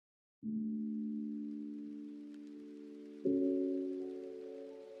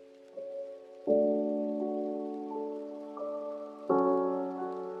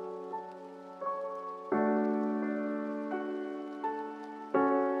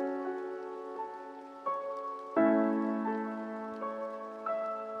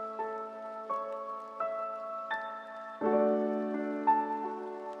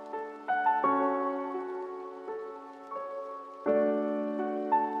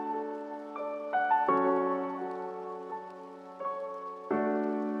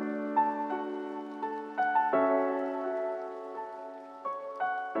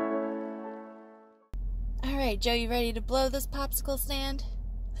Alright, Joe, you ready to blow this popsicle stand?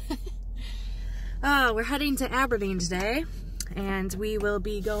 We're heading to Aberdeen today, and we will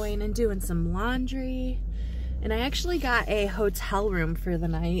be going and doing some laundry. And I actually got a hotel room for the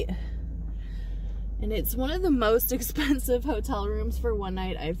night. And it's one of the most expensive hotel rooms for one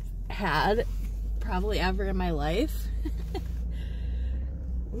night I've had probably ever in my life.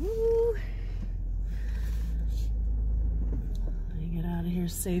 Ooh. Let me get out of here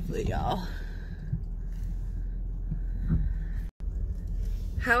safely, y'all.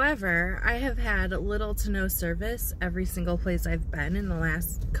 However, I have had little to no service every single place I've been in the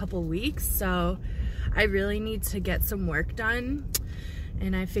last couple weeks, so I really need to get some work done.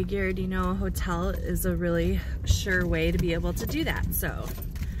 And I figured, you know, a hotel is a really sure way to be able to do that. So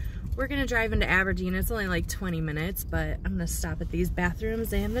we're gonna drive into Aberdeen. It's only like 20 minutes, but I'm gonna stop at these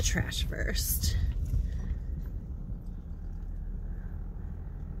bathrooms and the trash first.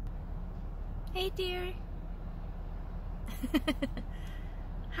 Hey, dear.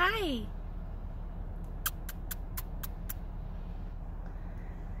 Hi.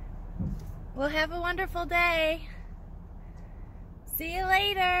 Well, have a wonderful day. See you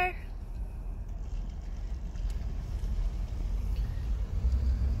later.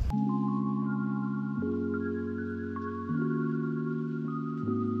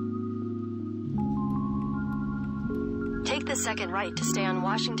 Take the second right to stay on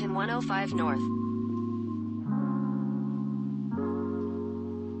Washington 105 North.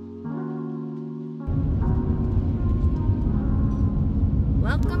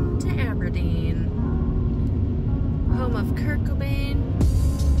 Welcome to Aberdeen, home of Kurt Cobain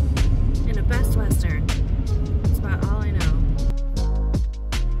and a Best Western. That's about all I know.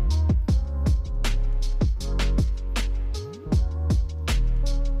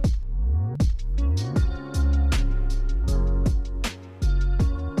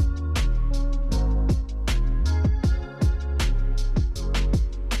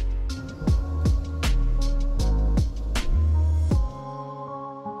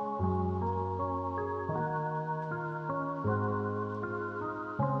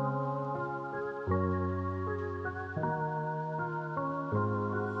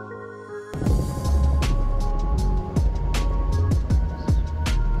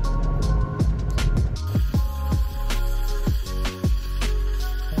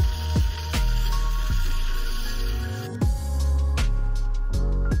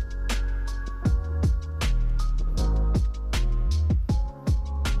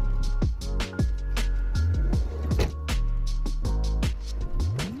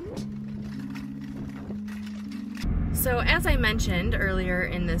 So as I mentioned earlier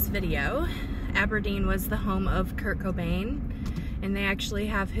in this video, Aberdeen was the home of Kurt Cobain, and they actually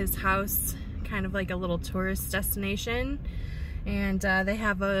have his house kind of like a little tourist destination, and they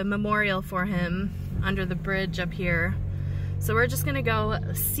have a memorial for him under the bridge up here. So we're just gonna go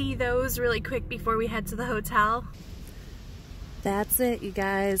see those really quick before we head to the hotel. That's it, you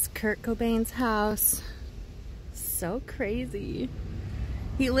guys, Kurt Cobain's house. So crazy.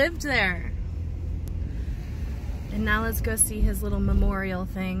 He lived there. And now let's go see his little memorial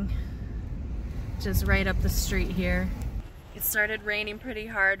thing, just right up the street here. It started raining pretty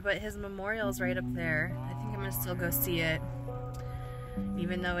hard, but his memorial's right up there. I think I'm gonna still go see it,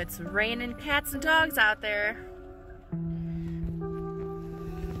 even though it's raining cats and dogs out there.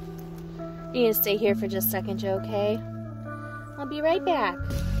 You gonna stay here for just a second, Joe, okay? I'll be right back.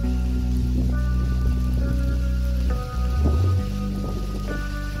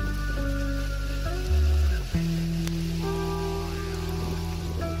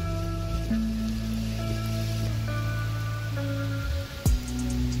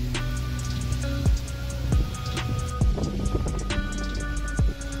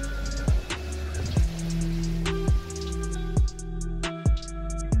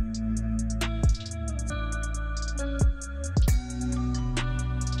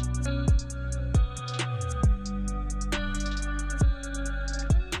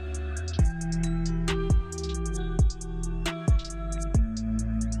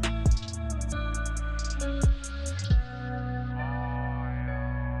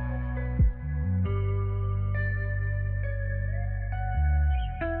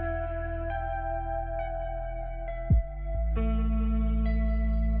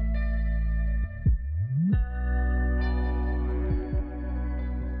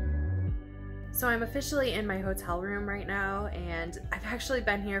 So I'm officially in my hotel room right now, and I've actually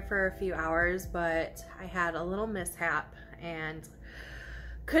been here for a few hours, but I had a little mishap and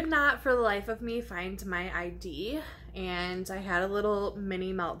could not for the life of me find my ID, and I had a little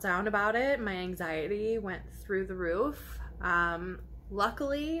mini meltdown about it. My anxiety went through the roof.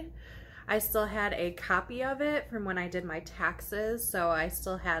 Luckily, I still had a copy of it from when I did my taxes, so I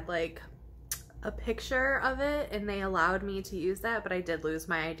still had like a picture of it, and they allowed me to use that, but I did lose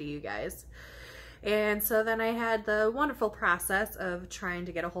my ID, you guys. And so then I had the wonderful process of trying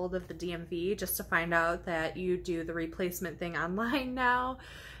to get a hold of the DMV just to find out that you do the replacement thing online now.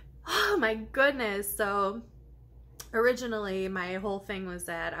 Oh my goodness. So originally my whole thing was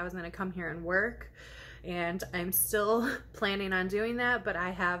that I was going to come here and work, and I'm still planning on doing that, but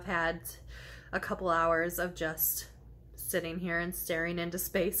I have had a couple hours of just sitting here and staring into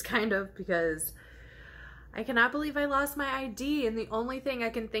space, kind of, because I cannot believe I lost my ID, and the only thing I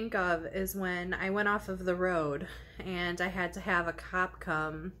can think of is when I went off of the road and I had to have a cop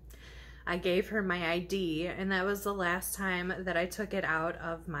come. I gave her my ID, and that was the last time that I took it out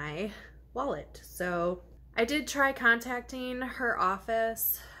of my wallet. So I did try contacting her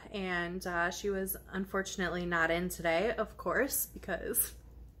office, and she was unfortunately not in today, of course, because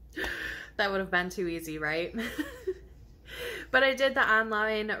that would have been too easy, right? But I did the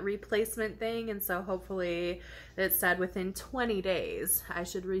online replacement thing, and so hopefully it said within 20 days I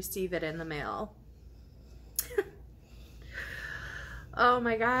should receive it in the mail. Oh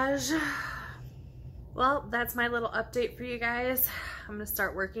my gosh. Well, that's my little update for you guys. I'm gonna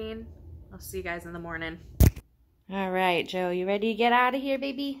start working. I'll see you guys in the morning. All right, Joe, you ready to get out of here,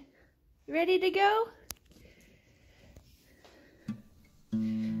 baby? You ready to go?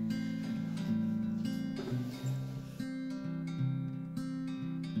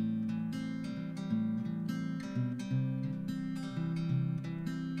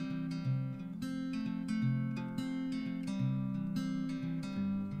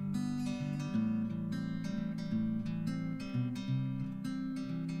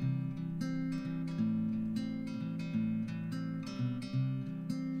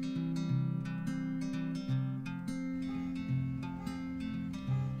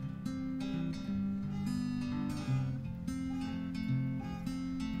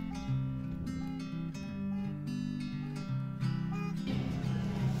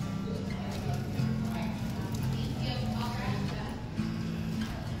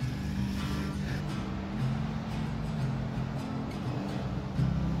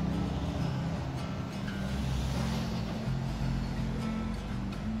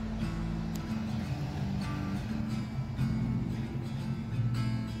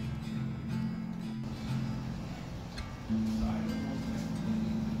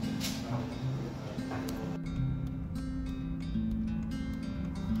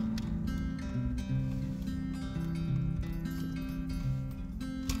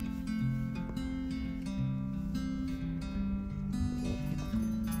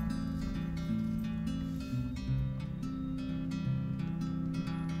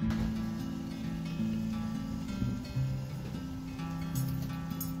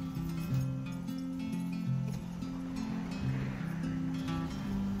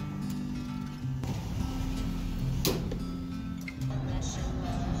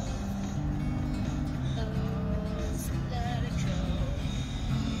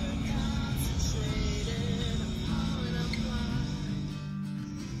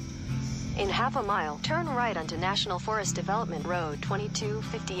 In half a mile, turn right onto National Forest Development Road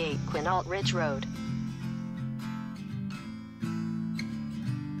 2258, Quinault Ridge Road.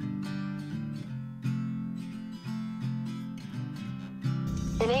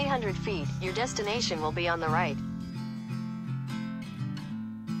 In 800 feet, your destination will be on the right.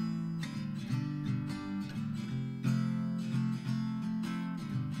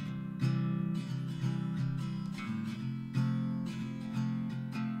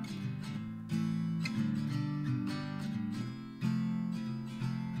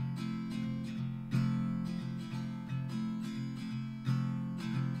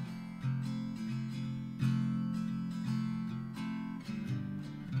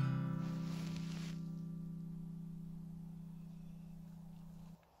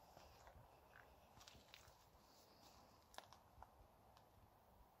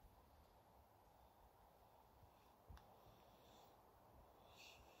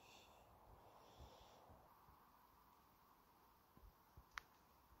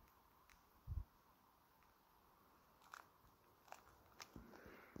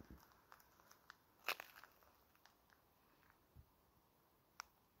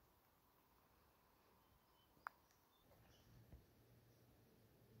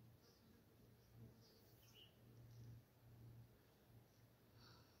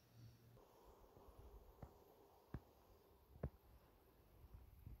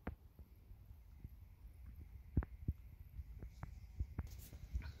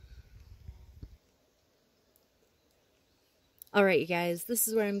 Alright you guys, this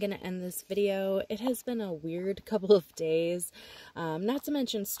is where I'm going to end this video. It has been a weird couple of days, not to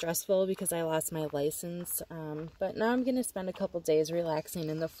mention stressful because I lost my license, but now I'm going to spend a couple days relaxing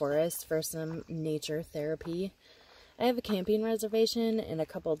in the forest for some nature therapy. I have a camping reservation in a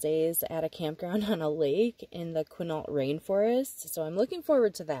couple days at a campground on a lake in the Quinault rainforest, so I'm looking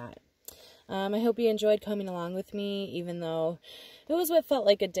forward to that. I hope you enjoyed coming along with me, even though it was what felt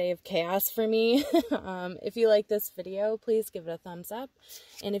like a day of chaos for me. If you like this video, please give it a thumbs up.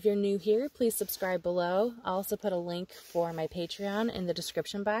 And if you're new here, please subscribe below. I'll also put a link for my Patreon in the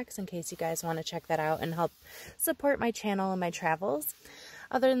description box in case you guys want to check that out and help support my channel and my travels.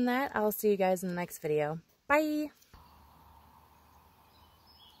 Other than that, I'll see you guys in the next video. Bye!